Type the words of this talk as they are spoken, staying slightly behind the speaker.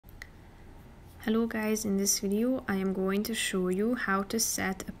Hello guys, in this video I am going to show you how to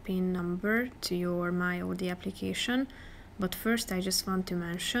set a PIN number to your My Audi application. But first I just want to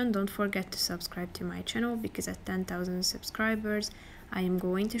mention, don't forget to subscribe to my channel, because at 10,000 subscribers I am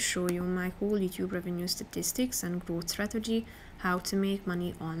going to show you my whole YouTube revenue statistics and growth strategy, how to make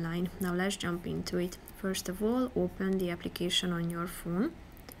money online. Now let's jump into it. First of all, open the application on your phone.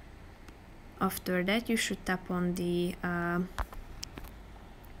 After that you should tap on the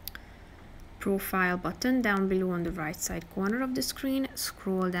profile button down below on the right side corner of the screen.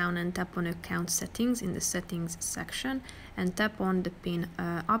 Scroll down and tap on account settings in the settings section and tap on the PIN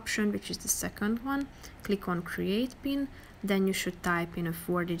option, which is the second one. Click on create PIN, then you should type in a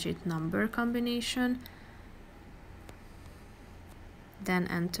 4-digit number combination, then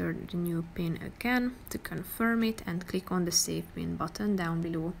enter the new PIN again to confirm it and click on the save PIN button down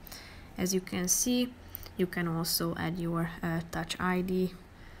below. As you can see, you can also add your touch ID,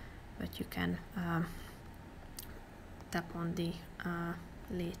 but you can tap on the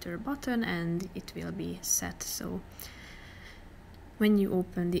later button and it will be set. So when you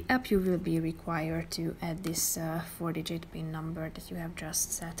open the app, you will be required to add this 4-digit PIN number that you have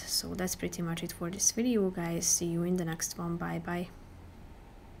just set. So that's pretty much it for this video, guys. See you in the next one. Bye bye.